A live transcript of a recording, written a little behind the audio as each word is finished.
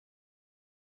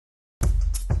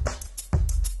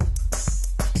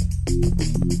Good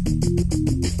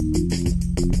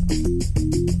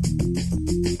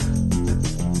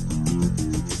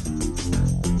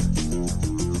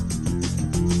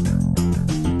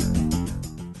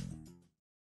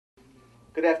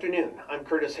afternoon. I'm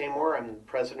Curtis Haymore. I'm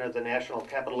president of the National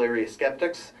Capital Area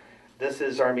Skeptics. This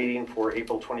is our meeting for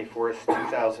April 24th,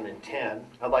 2010.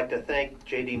 I'd like to thank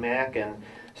J.D. Mack and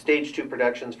Stage 2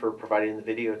 Productions for providing the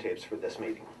videotapes for this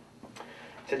meeting.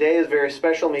 Today is a very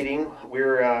special meeting.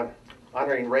 We're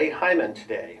honoring Ray Hyman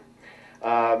today.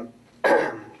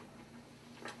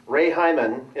 Ray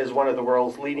Hyman is one of the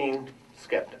world's leading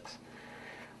skeptics.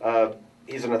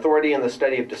 He's an authority in the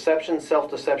study of deception,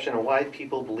 self-deception, and why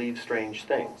people believe strange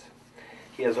things.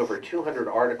 He has over 200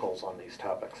 articles on these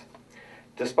topics.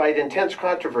 Despite intense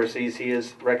controversies, he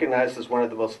is recognized as one of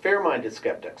the most fair-minded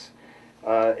skeptics,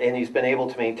 and he's been able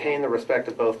to maintain the respect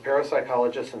of both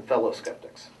parapsychologists and fellow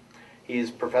skeptics.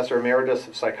 He's Professor Emeritus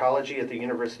of Psychology at the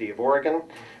University of Oregon,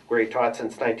 where he taught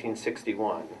since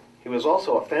 1961. He was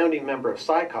also a founding member of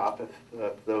CSICOP,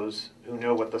 if those who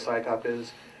know what the CSICOP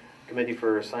is, Committee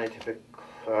for Scientific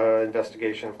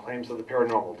Investigation of Claims of the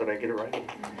Paranormal. Did I get it right?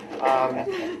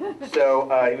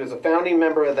 He was a founding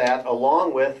member of that,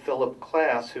 along with Philip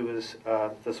Klass, who is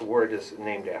this award is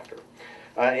named after.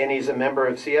 And he's a member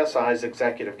of CSI's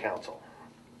Executive Council.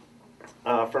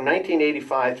 From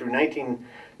 1985 through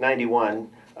 1991,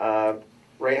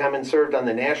 Ray Hyman served on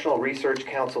the National Research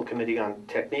Council Committee on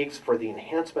Techniques for the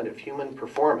Enhancement of Human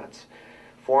Performance,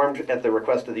 formed at the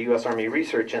request of the U.S. Army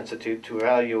Research Institute to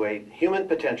evaluate human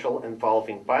potential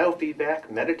involving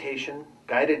biofeedback, meditation,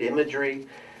 guided imagery,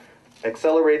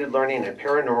 accelerated learning, and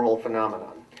paranormal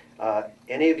phenomenon.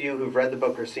 Any of you who've read the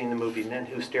book or seen the movie Men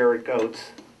Who Stare at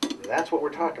Goats, that's what we're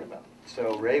talking about.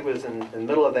 So Ray was in the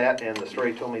middle of that, and the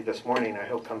story he told me this morning, I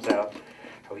hope comes out,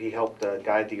 how he helped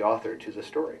guide the author to the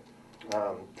story.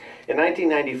 In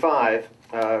 1995,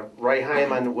 Ray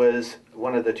Hyman was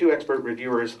one of the 2 expert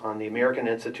reviewers on the American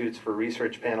Institutes for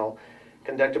Research panel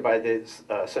conducted by the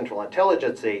Central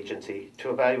Intelligence Agency to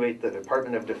evaluate the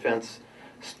Department of Defense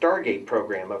Stargate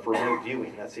program of remote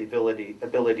viewing. That's the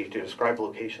ability to describe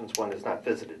locations one has not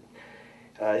visited.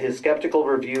 His skeptical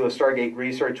review of Stargate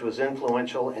research was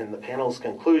influential in the panel's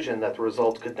conclusion that the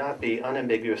results could not be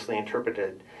unambiguously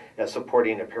interpreted as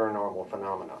supporting a paranormal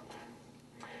phenomenon.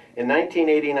 In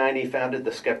 1989, he founded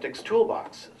the Skeptics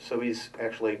Toolbox, so he's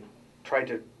actually tried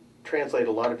to translate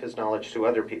a lot of his knowledge to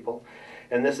other people.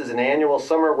 And this is an annual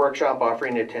summer workshop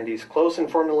offering attendees close and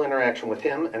formal interaction with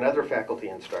him and other faculty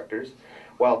instructors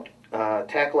while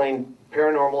tackling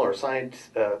paranormal or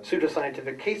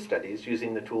pseudoscientific case studies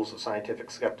using the tools of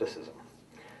scientific skepticism.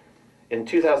 In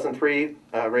 2003,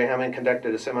 Ray Hyman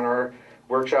conducted a seminar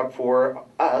workshop for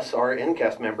us, our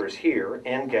NCAS members here,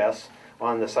 and guests,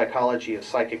 on the psychology of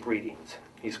psychic readings.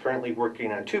 He's currently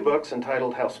working on 2 books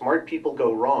entitled How Smart People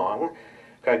Go Wrong,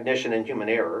 Cognition and Human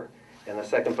Error, and the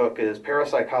second book is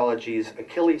Parapsychology's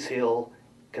Achilles Heel,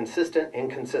 Consistent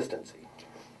Inconsistency.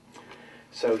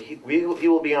 So he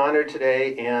will be honored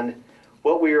today, and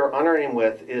what we are honoring him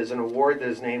with is an award that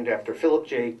is named after Philip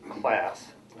J.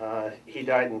 Klass. He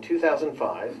died in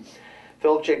 2005.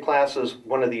 Philip J. Klass was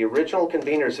one of the original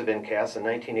conveners of NCAS in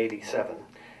 1987.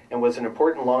 And was an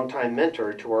important longtime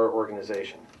mentor to our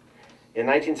organization. In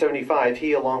 1975,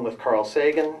 he, along with Carl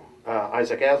Sagan,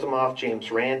 Isaac Asimov,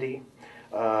 James Randi,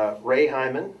 Ray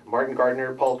Hyman, Martin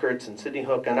Gardner, Paul Kurtz, and Sidney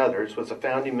Hook, and others, was a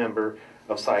founding member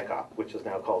of CSICOP, which is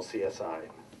now called CSI.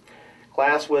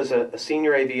 Klass was the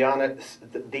senior avionics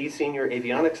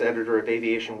editor of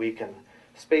Aviation Week and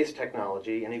Space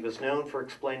Technology, and he was known for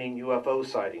explaining UFO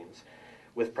sightings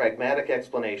with pragmatic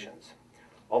explanations.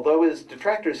 Although his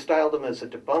detractors styled him as a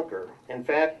debunker, in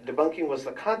fact, debunking was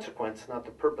the consequence, not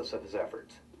the purpose of his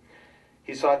efforts.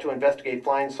 He sought to investigate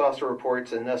flying saucer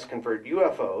reports and thus convert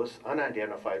UFOs,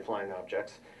 unidentified flying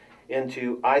objects,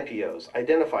 into IPOs,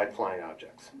 identified flying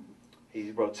objects.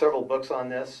 He wrote several books on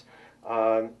this,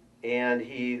 and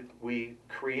we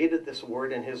created this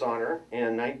award in his honor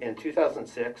in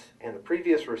 2006, and the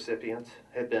previous recipients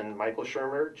had been Michael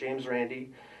Shermer, James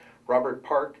Randi, Robert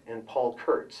Park, and Paul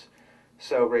Kurtz.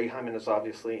 So Ray Hyman is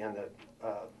obviously in the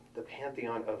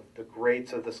pantheon of the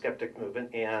greats of the skeptic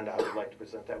movement, and I would like to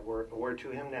present that award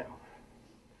to him now.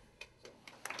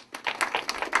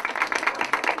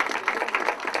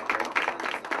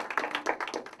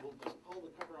 We'll just pull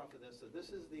the cover off of this. So this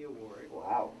is the award.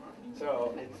 Wow.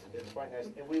 So it's quite nice.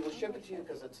 And we will ship it to you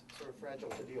because it's sort of fragile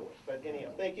to deal with. But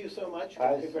anyhow, thank you so much.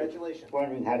 Congratulations. I was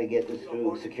wondering how to get this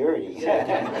through security. Yeah.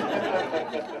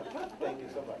 Thank you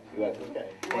so much. You're welcome. Okay.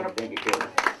 Thank you, Kid.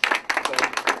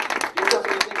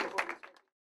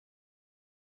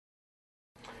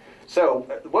 So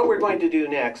what we're going to do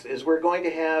next is we're going to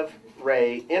have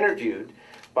Ray interviewed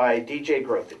by DJ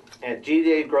Grothe. And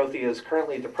DJ Grothe is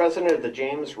currently the president of the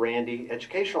James Randi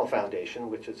Educational Foundation,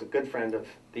 which is a good friend of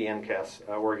the NCAS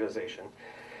organization.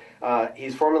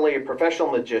 He's formerly a professional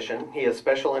magician. He has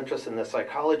special interest in the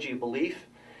psychology of belief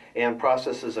and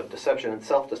processes of deception and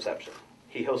self-deception.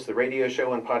 He hosts the radio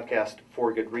show and podcast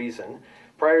For Good Reason,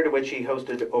 prior to which he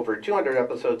hosted over 200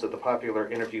 episodes of the popular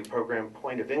interview program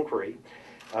Point of Inquiry,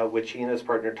 which he and his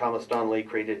partner Thomas Donnelly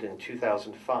created in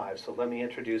 2005. So let me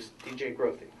introduce DJ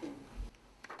Grothe.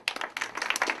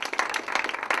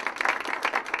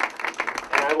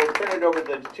 And I will turn it over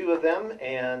to the two of them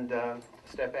and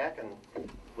step back and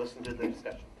listen to the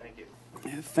discussion. Thank you.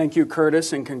 Thank you,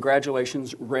 Curtis, and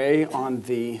congratulations, Ray, on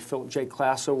the Philip J.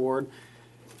 Klass Award.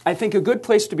 I think a good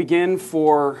place to begin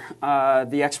for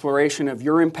the exploration of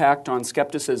your impact on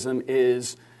skepticism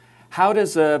is how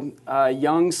does a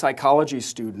young psychology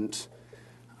student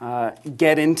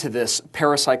get into this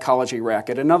parapsychology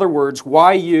racket? In other words,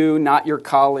 why you, not your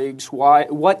colleagues?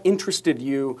 What interested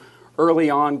you early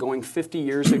on, going 50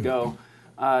 years ago,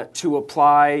 to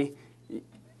apply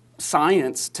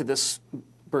science to this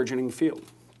burgeoning field?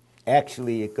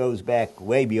 Actually, it goes back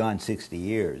way beyond 60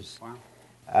 years.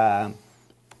 Wow.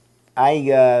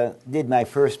 I did my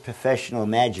first professional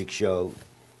magic show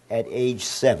at age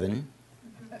 7.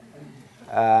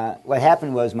 What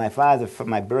happened was my father, for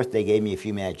my birthday, gave me a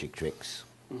few magic tricks.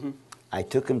 Mm-hmm. I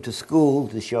took him to school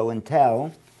to show and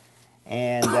tell,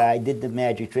 and I did the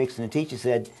magic tricks, and the teacher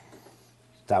said,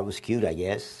 thought it was cute, I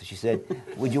guess. She said,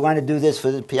 would you want to do this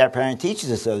for the Parent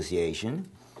Teachers Association?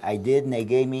 I did, and they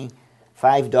gave me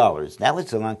 $5. That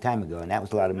was a long time ago, and that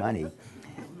was a lot of money.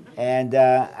 And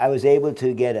I was able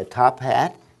to get a top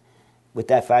hat with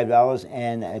that $5,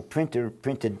 and a printer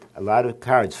printed a lot of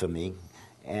cards for me,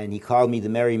 and he called me the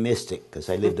Merry Mystic, because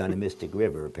I lived on the Mystic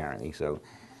River, apparently, so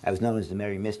I was known as the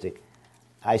Merry Mystic.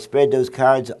 I spread those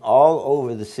cards all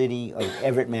over the city of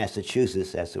Everett,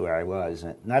 Massachusetts. That's where I was.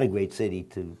 Not a great city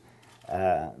to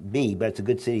be, but it's a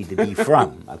good city to be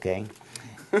from, okay?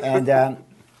 And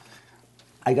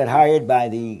I got hired by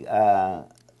the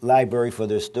library for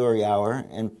their story hour,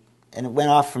 and it went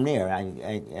off from there.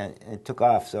 It took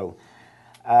off. So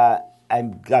I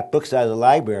got books out of the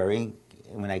library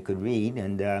when I could read,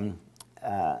 and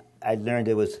I learned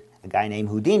there was a guy named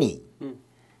Houdini.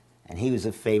 And he was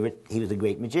a favorite, he was a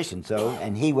great magician,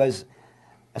 and he was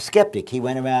a skeptic. He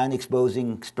went around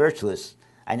exposing spiritualists.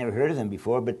 I never heard of them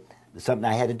before, but it's something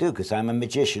I had to do because I'm a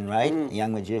magician, right? A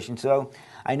young magician. So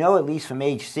I know at least from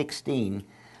age 16,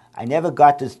 I never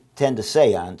got to attend a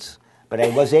seance, but I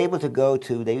was able to go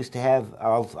to, they used to have,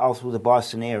 all through the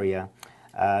Boston area,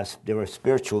 there were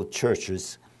spiritual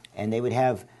churches, and they would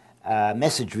have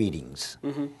message readings.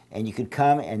 Mm-hmm. And you could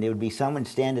come, and there would be someone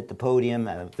stand at the podium,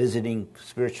 a visiting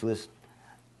spiritualist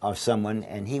or someone,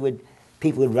 and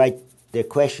people would write their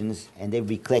questions, and they would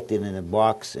be collected in a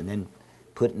box and then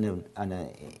put on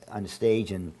a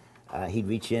stage, and he'd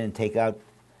reach in and take out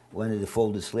one of the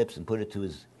folded slips and put it to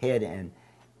his head and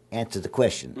answer the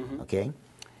question, mm-hmm. Okay?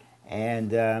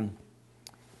 And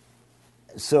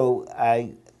so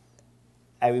I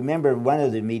remember one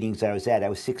of the meetings I was at, I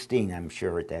was 16, I'm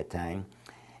sure, at that time,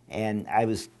 and I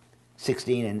was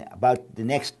 16, and about the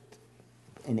next,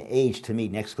 in age to me,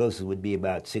 next closest would be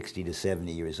about 60 to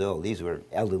 70 years old. These were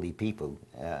elderly people,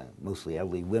 mostly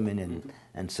elderly women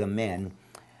and some men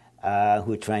who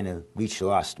were trying to reach the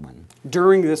lost one.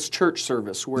 During this church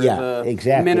service where the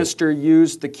exactly. minister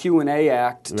used the Q&A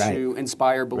act right. to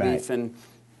inspire belief right. and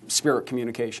spirit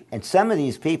communication. And some of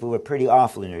these people were pretty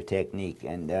awful in their technique.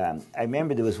 And I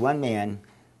remember there was one man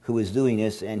who was doing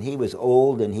this, and he was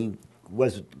old, and he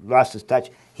lost his touch.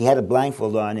 He had a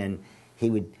blindfold on, and he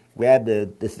would grab the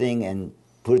thing and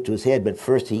put it to his head, but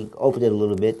first he opened it a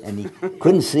little bit, and he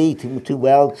couldn't see too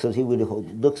well, so he would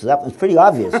look up. It was pretty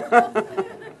obvious.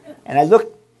 And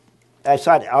I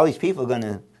thought all these people were going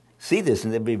to see this,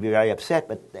 and they'd be very upset,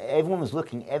 but everyone was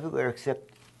looking everywhere except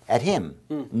at him.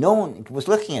 No one was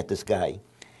looking at this guy.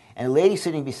 And a lady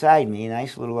sitting beside me, a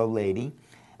nice little old lady,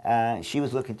 she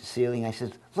was looking at the ceiling. I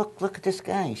said, look at this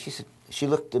guy. She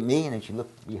looked at me, and then she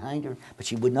looked behind her, but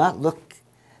she would not look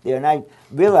there. And I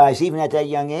realized, even at that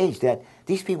young age, that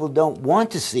these people don't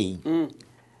want to see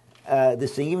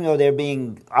this thing, even though they're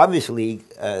obviously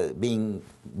being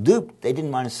duped. They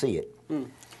didn't want to see it.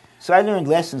 So I learned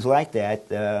lessons like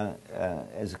that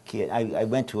as a kid. I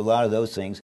went to a lot of those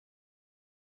things.